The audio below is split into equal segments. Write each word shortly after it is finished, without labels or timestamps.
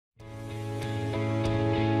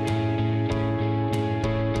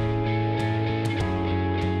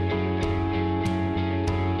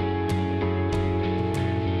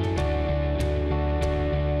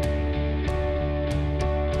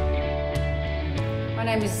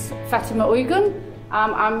My name is Fatima Uygun.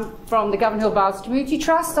 I'm from the Govanhill Baths Community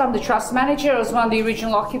Trust. I'm the trust manager. I was one of the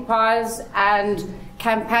original occupiers and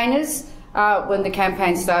campaigners when the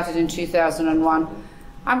campaign started in 2001.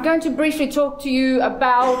 I'm going to briefly talk to you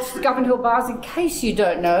about Govanhill Baths in case you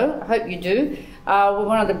don't know. I hope you do. We're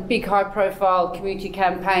one of the big high-profile community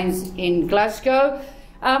campaigns in Glasgow.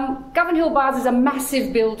 Govanhill Baths is a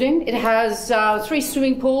massive building. It has 3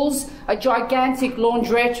 swimming pools, a gigantic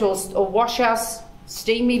laundrette or washhouse,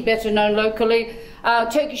 steamy, better known locally,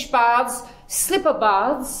 Turkish baths, slipper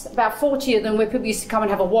baths, about 40 of them where people used to come and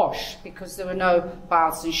have a wash because there were no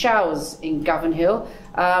baths and showers in Govanhill,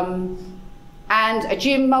 and a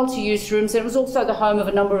gym, multi-use rooms. It was also the home of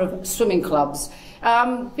a number of swimming clubs.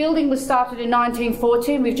 Building was started in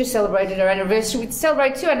 1914. We've just celebrated our anniversary. We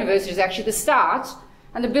celebrate 2 anniversaries actually, the start,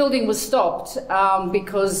 and the building was stopped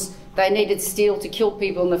because they needed steel to kill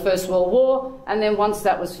people in the First World War, and then once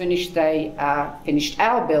that was finished, they finished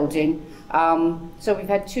our building. So we've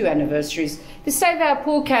had 2 anniversaries. The Save Our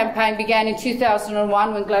Pool campaign began in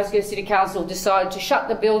 2001 when Glasgow City Council decided to shut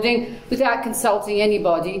the building without consulting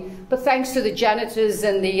anybody, but thanks to the janitors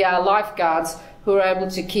and the lifeguards who were able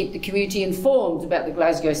to keep the community informed about the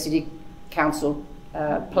Glasgow City Council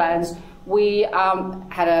plans, we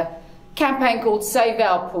had a campaign called Save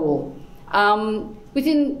Our Pool.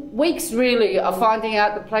 Within weeks, really, of finding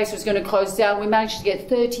out the place was going to close down, we managed to get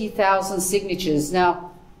 30,000 signatures.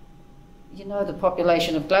 Now, you know the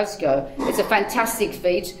population of Glasgow. It's a fantastic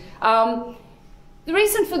feat. The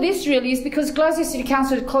reason for this, really, is because Glasgow City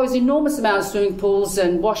Council had closed an enormous amount of swimming pools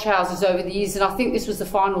and wash houses over the years, and I think this was the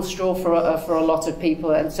final straw for a lot of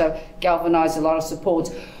people, and so galvanised a lot of support.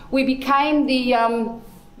 We became the,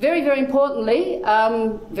 very, very importantly,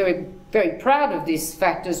 very proud of this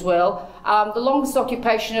fact as well, the longest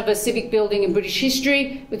occupation of a civic building in British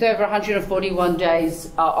history, with over 141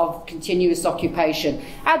 days of continuous occupation.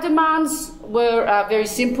 Our demands were very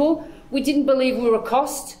simple. We didn't believe we were a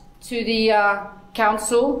cost to the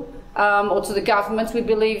council or to the government. We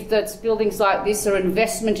believed that buildings like this are an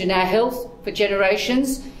investment in our health for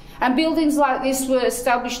generations. And buildings like this were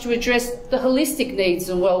established to address the holistic needs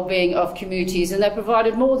and well-being of communities, and they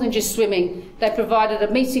provided more than just swimming. They provided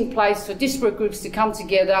a meeting place for disparate groups to come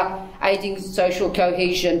together, aiding social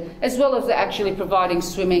cohesion, as well as actually providing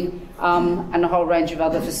swimming and a whole range of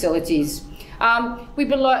other facilities. We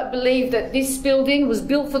believe that this building was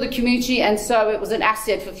built for the community, and so it was an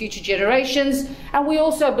asset for future generations. And we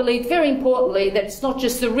also believe, very importantly, that it's not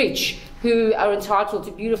just the rich who are entitled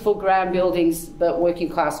to beautiful grand buildings, but working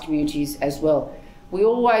class communities as well.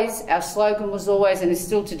 Our slogan was always, and is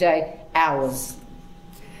still today, ours.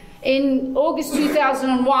 In August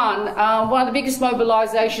 2001, one of the biggest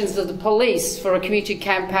mobilisations of the police for a community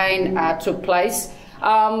campaign took place.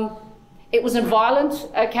 It was a violent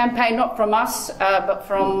campaign, not from us, but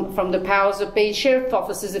from the powers that be. Sheriff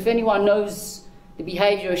officers, if anyone knows the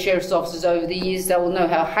behaviour of sheriff's officers over the years, they will know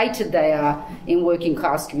how hated they are in working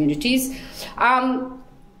class communities.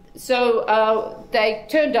 So they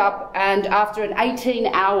turned up, and after an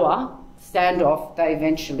 18-hour standoff, they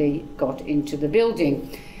eventually got into the building.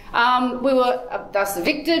 We were thus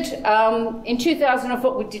evicted. In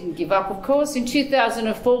 2004, we didn't give up, of course. In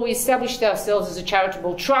 2004, we established ourselves as a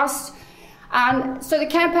charitable trust. And so the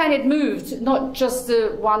campaign had moved, not just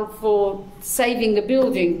the one for saving the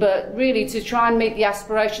building, but really to try and meet the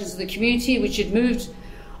aspirations of the community, which had moved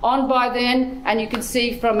on by then. And you can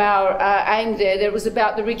see from our aim there, that it was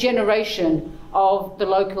about the regeneration of the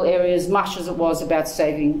local area as much as it was about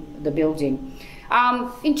saving the building.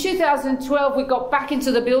 In 2012, we got back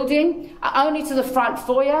into the building, only to the front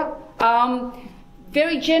foyer,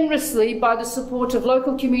 very generously by the support of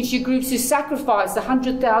local community groups who sacrificed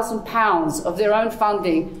 £100,000 of their own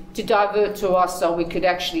funding to divert to us so we could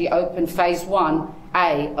actually open Phase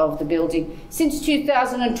 1A of the building. Since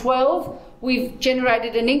 2012, we've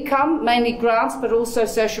generated an income, mainly grants, but also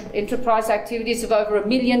social enterprise activities of over £1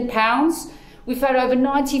 million. We've had over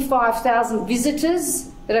 95,000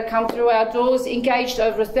 visitors that have come through our doors, engaged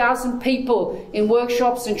over 1,000 people in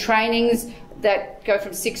workshops and trainings that go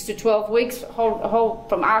from 6 to 12 weeks,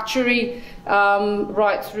 from archery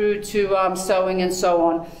right through to sewing and so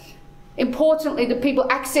on. Importantly, the people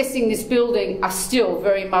accessing this building are still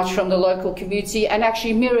very much from the local community and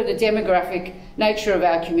actually mirror the demographic nature of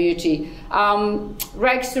our community.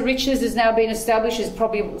 Rags to Riches has now been established as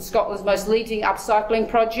probably Scotland's most leading upcycling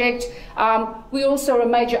project. We also are a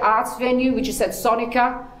major arts venue, which is at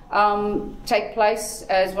Sonica, take place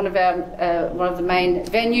as one of the main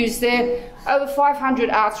venues there. Over 500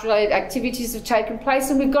 arts-related activities have taken place,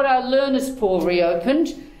 and we've got our learners' pool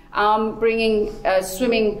reopened, bringing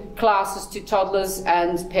swimming classes to toddlers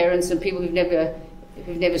and parents and people who've never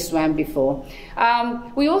who've never swam before.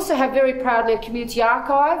 We also have very proudly a community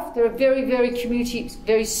archive. There are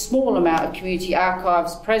very small amount of community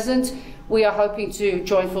archives present. We are hoping to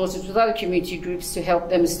join forces with other community groups to help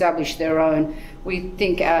them establish their own. We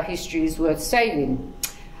think our history is worth saving.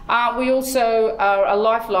 We also are a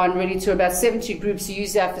lifeline really to about 70 groups who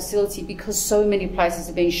use our facility because so many places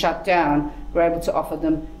have been shut down. We're able to offer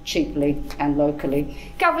them cheaply and locally.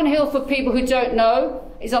 Govanhill, for people who don't know,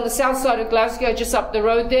 is on the south side of Glasgow, just up the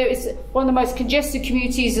road there. It's one of the most congested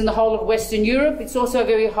communities in the whole of Western Europe. It's also a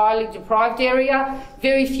very highly deprived area,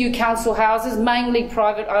 very few council houses, mainly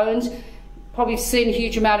private owned. Probably seen a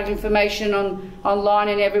huge amount of information online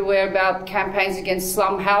and everywhere about campaigns against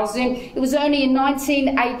slum housing. It was only in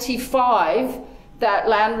 1985 that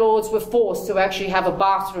landlords were forced to actually have a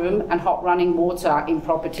bathroom and hot running water in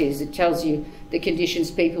properties. It tells you the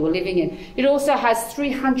conditions people were living in. It also has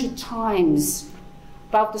 300 times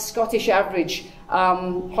above the Scottish average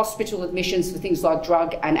hospital admissions for things like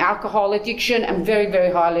drug and alcohol addiction and very,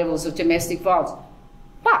 very high levels of domestic violence.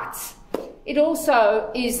 But it also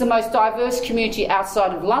is the most diverse community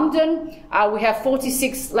outside of London. We have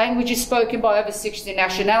 46 languages spoken by over 60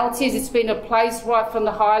 nationalities. It's been a place right from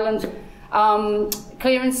the Highland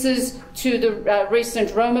clearances to the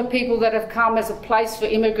recent Roma people that have come as a place for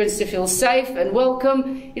immigrants to feel safe and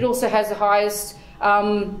welcome. It also has the highest,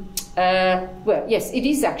 well, yes, it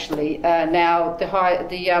is actually now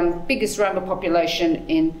the biggest Roma population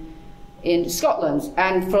in Scotland,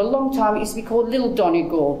 and for a long time it used to be called Little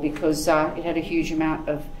Donegal because it had a huge amount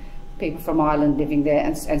of people from Ireland living there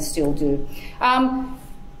and still do.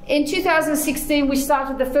 In 2016 we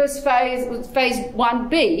started the first phase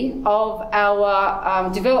 1B of our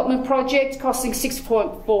development project, costing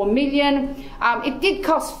 6.4 million. It did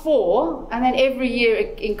cost 4, and then every year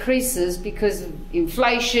it increases because of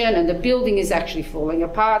inflation and the building is actually falling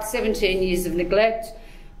apart. 17 years of neglect.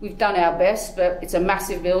 We've done our best, but it's a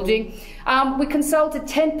massive building. We consulted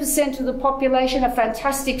 10% of the population, a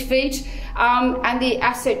fantastic feat, and the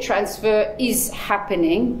asset transfer is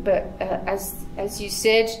happening. But as you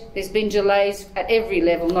said, there's been delays at every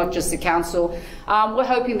level, not just the council. We're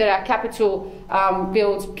hoping that our capital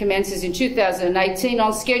build commences in 2018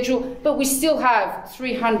 on schedule, but we still have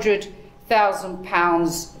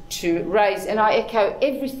 £300,000 to raise, and I echo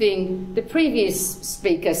everything the previous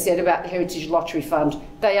speaker said about the Heritage Lottery Fund.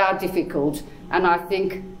 They are difficult, and I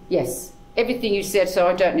think, yes, everything you said, so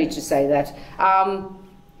I don't need to say that.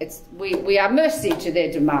 We are mercy to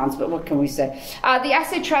their demands, but what can we say? The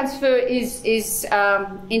asset transfer is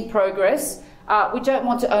in progress. We don't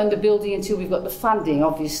want to own the building until we've got the funding,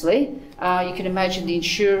 obviously. You can imagine the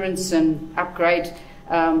insurance and upgrade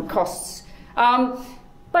costs.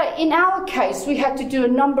 But in our case, we had to do a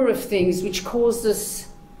number of things which caused us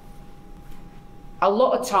a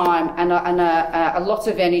lot of time and a lot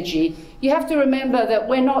of energy. You have to remember that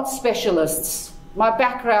we're not specialists. My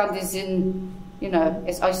background is in, I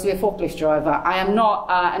used to be a forklift driver. I am not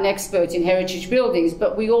an expert in heritage buildings,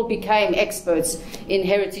 but we all became experts in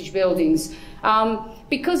heritage buildings.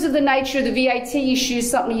 Because of the nature of the VAT issue,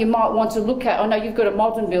 something you might want to look at. I know you've got a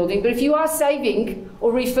modern building, but if you are saving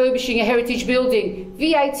or refurbishing a heritage building,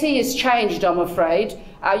 VAT has changed, I'm afraid.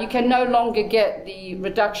 You can no longer get the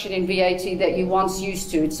reduction in VAT that you once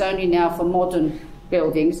used to. It's only now for modern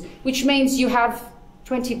buildings, which means you have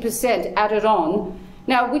 20% added on.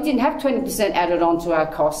 Now, we didn't have 20% added on to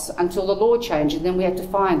our costs until the law changed, and then we had to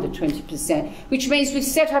find the 20%, which means we've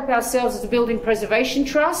set up ourselves as a Building Preservation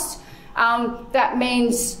Trust. That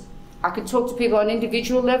means I could talk to people on an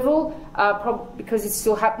individual level, because it's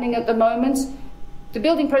still happening at the moment. The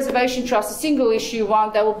Building Preservation Trust, a single issue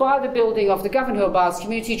one, they will buy the building of the Govanhill Bars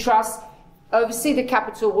Community Trust, oversee the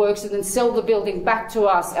capital works and then sell the building back to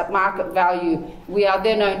us at market value. We are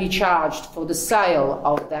then only charged for the sale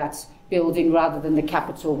of that building rather than the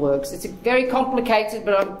capital works. It's very complicated,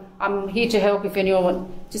 but I'm here to help if anyone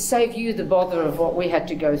wants to save you the bother of what we had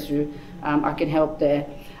to go through. I can help there.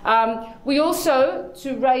 We also,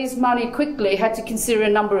 to raise money quickly, had to consider a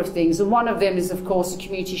number of things, and one of them is, of course, the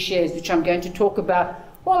community shares, which I'm going to talk about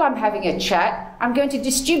while I'm having a chat. I'm going to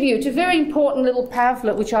distribute a very important little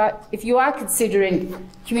pamphlet, which if you are considering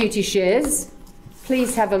community shares,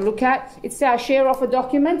 please have a look at. It's our share offer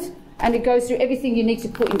document, and it goes through everything you need to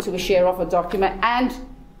put into a share offer document and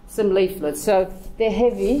some leaflets. So they're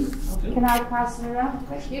heavy. Can I pass them around?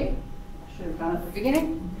 Thank you. I should have done it at the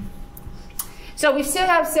beginning. So we've set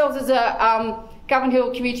ourselves as a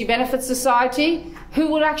Govanhill Community Benefit Society, who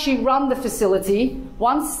will actually run the facility.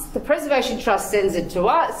 Once the Preservation Trust sends it to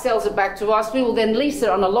us, sells it back to us, we will then lease it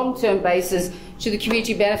on a long-term basis to the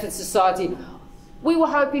Community Benefit Society. we were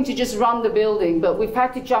hoping to just run the building, but we've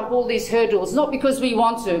had to jump all these hurdles, not because we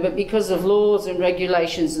want to, but because of laws and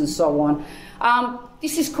regulations and so on.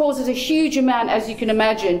 This has caused us a huge amount, as you can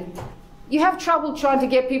imagine. You have trouble trying to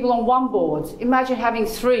get people on one board. Imagine having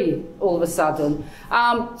 3 all of a sudden.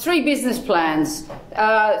 3 business plans,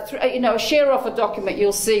 a share offer document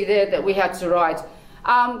you'll see there that we had to write.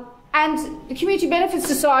 And the Community Benefit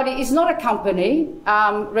Society is not a company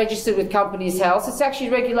registered with Companies House. It's actually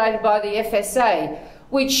regulated by the FSA,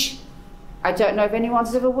 which I don't know if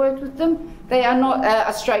anyone's ever worked with them. They are not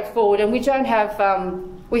as straightforward, and we don't have,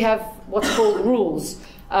 we have what's called rules.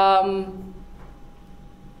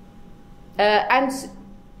 And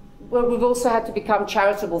we've also had to become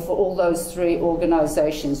charitable for all those 3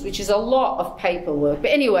 organisations, which is a lot of paperwork.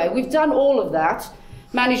 But anyway, we've done all of that,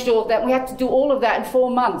 managed all of that. We had to do all of that in 4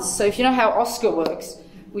 months. So if you know how Oscar works,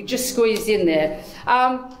 we just squeezed in there.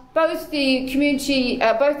 Both the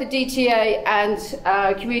DTA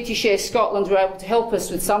and Community Share Scotland were able to help us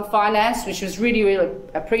with some finance, which was really, really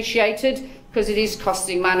appreciated because it is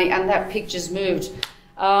costing money, and that picture's moved.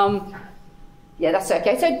 Yeah, that's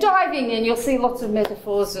okay. So diving in, you'll see lots of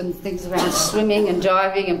metaphors and things around swimming and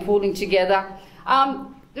diving and pooling together.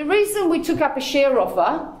 The reason we took up a share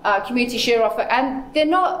offer, community share offer, and they're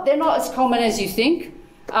not as common as you think.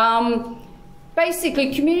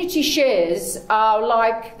 Basically, community shares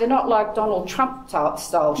are they're not like Donald Trump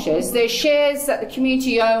style shares. They're shares that the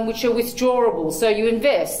community own which are withdrawable. So you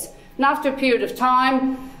invest, and after a period of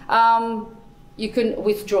time, you can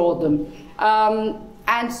withdraw them.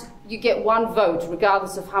 And you get 1 vote,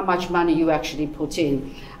 regardless of how much money you actually put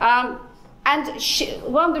in. And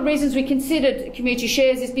one of the reasons we considered community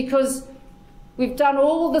shares is because we've done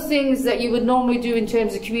all the things that you would normally do in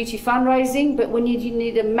terms of community fundraising, but when you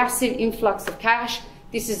need a massive influx of cash,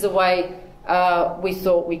 this is the way we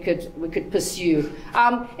thought we could pursue.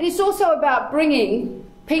 And it's also about bringing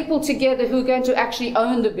people together who are going to actually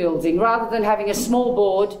own the building, rather than having a small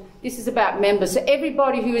board. This is about members. So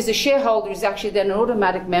everybody who is a shareholder is actually then an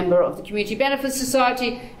automatic member of the Community Benefit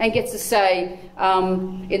Society and gets a say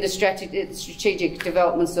in the strategic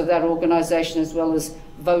developments of that organisation, as well as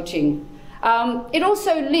voting. It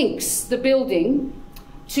also links the building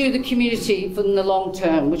to the community for the long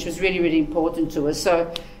term, which was really, really important to us.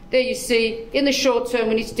 So there you see, in the short term,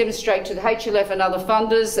 we need to demonstrate to the HLF and other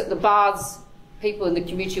funders that the baths, people in the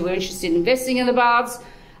community were interested in investing in the baths.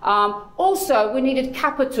 Also, we needed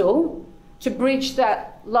capital to bridge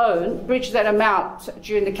that loan, bridge that amount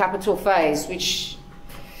during the capital phase, which,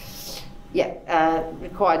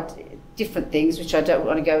 required different things, which I don't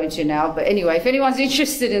want to go into now. But anyway, if anyone's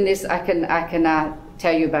interested in this, I can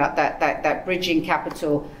tell you about that bridging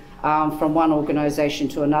capital from one organisation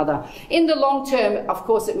to another. In the long term, of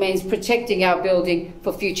course, it means protecting our building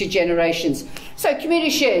for future generations. So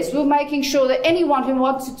community shares, we're making sure that anyone who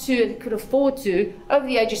wanted to and could afford to, over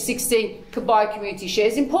the age of 16, could buy community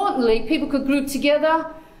shares. Importantly, people could group together.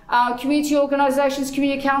 Community organisations,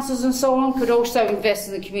 community councils and so on could also invest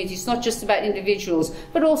in the community. It's not just about individuals,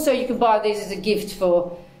 but also you can buy these as a gift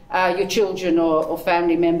for your children or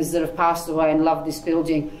family members that have passed away and love this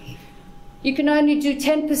building. You can only do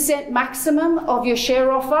 10% maximum of your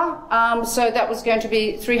share offer, so that was going to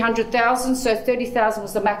be 300,000, so 30,000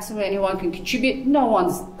 was the maximum anyone can contribute. No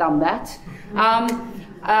one's done that.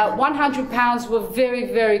 £100, we're very,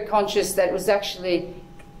 very conscious that it was actually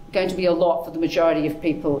going to be a lot for the majority of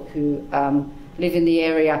people who live in the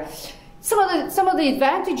area. Some of the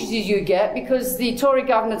advantages you get, because the Tory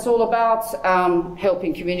government's all about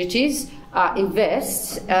helping communities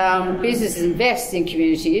businesses invest in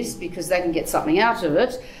communities because they can get something out of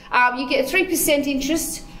it. You get a 3%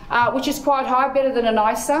 interest, which is quite high, better than an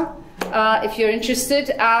ISA, if you're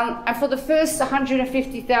interested. And for the first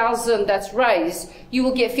 150,000 that's raised, you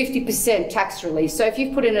will get 50% tax relief. So if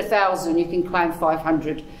you've put in 1,000, you can claim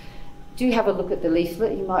 500. Do have a look at the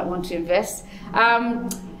leaflet, you might want to invest.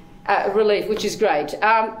 Relief, which is great.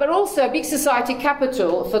 But also, Big Society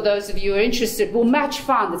Capital, for those of you who are interested, will match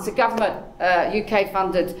fund. It's a government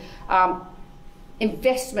UK-funded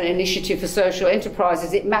investment initiative for social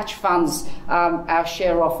enterprises. It match funds our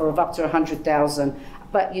share offer of up to 100,000.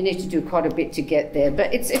 But you need to do quite a bit to get there.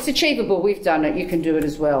 But it's achievable. We've done it. You can do it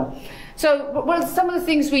as well. So some of the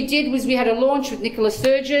things we did was we had a launch with Nicola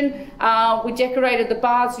Sturgeon. We decorated the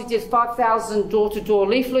baths. We did 5,000 door-to-door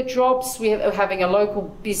leaflet drops. We are having a local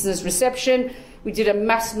business reception. We did a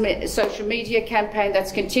mass social media campaign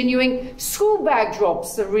that's continuing. School bag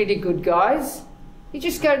drops are really good, guys. You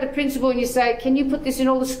just go to the principal and you say, can you put this in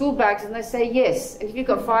all the school bags? And they say yes. And if you've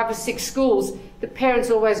got 5 or 6 schools, the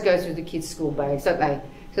parents always go through the kids' school bags, don't they?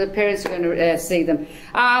 So the parents are going to see them.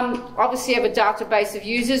 Obviously, have a database of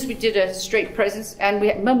users. We did a street presence, and we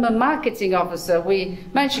had a marketing officer. We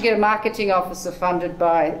managed to get a marketing officer funded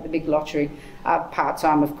by the big lottery,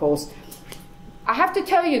 part-time, of course. I have to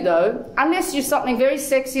tell you, though, unless you're something very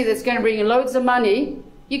sexy that's going to bring you loads of money,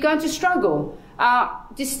 you're going to struggle.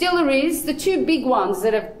 Distilleries, the two big ones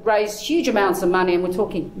that have raised huge amounts of money, and we're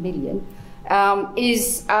talking million,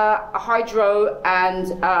 is a hydro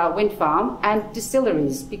and wind farm and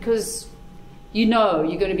distilleries, because you know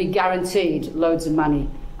you're going to be guaranteed loads of money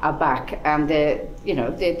back, and they're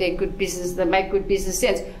good business. They make good business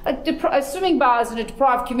sense. Swimming bars in a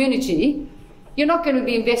deprived community, you're not going to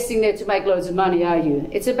be investing there to make loads of money, are you?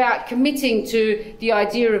 It's about committing to the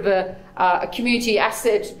idea of a community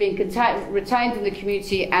asset being retained in the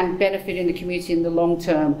community and benefiting the community in the long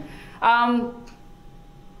term.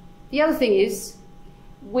 The other thing is,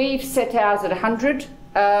 we've set ours at 100.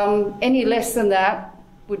 Any less than that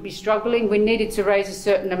would be struggling. We needed to raise a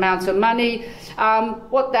certain amount of money.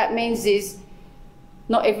 What that means is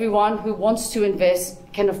not everyone who wants to invest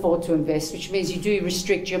can afford to invest, which means you do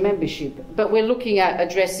restrict your membership. But we're looking at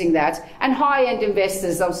addressing that. And high-end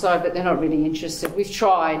investors, I'm sorry, but they're not really interested. We've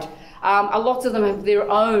tried. A lot of them have their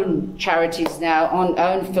own charities now,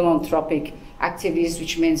 own philanthropic activities,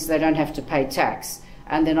 which means they don't have to pay tax.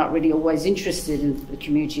 And they're not really always interested in the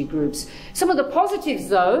community groups. Some of the positives,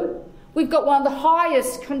 though, we've got one of the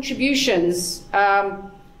highest contributions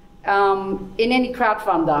in any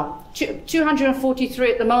crowdfunder.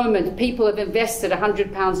 243 at the moment people have invested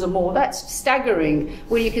 £100 or more. That's staggering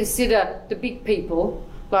when you consider the big people,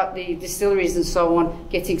 like the distilleries and so on,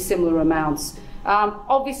 getting similar amounts.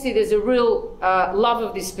 Obviously, there's a real love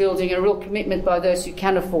of this building, a real commitment by those who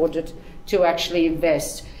can afford it to actually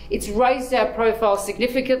invest. It's raised our profile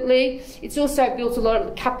significantly. It's also built a lot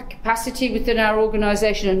of capacity within our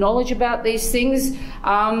organisation and knowledge about these things.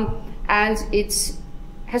 And it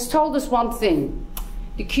has told us one thing.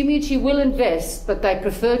 The community will invest, but they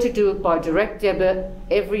prefer to do it by direct debit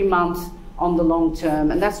every month on the long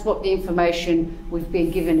term. And that's what the information we've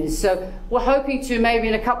been given is. So we're hoping to, maybe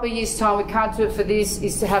in a couple of years' time, we can't do it for this,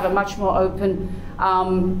 is to have a much more open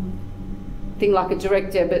thing like a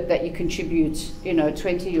direct debit that you contribute,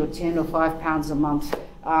 20 or 10 or £5 a month.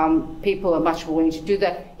 People are much more willing to do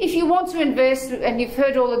that. If you want to invest, and you've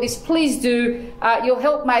heard all of this, please do. You'll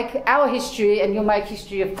help make our history, and you'll make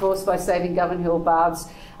history, of course, by saving Govanhill Baths.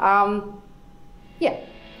 Yeah,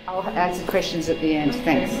 I'll answer questions at the end.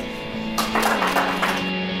 Thanks.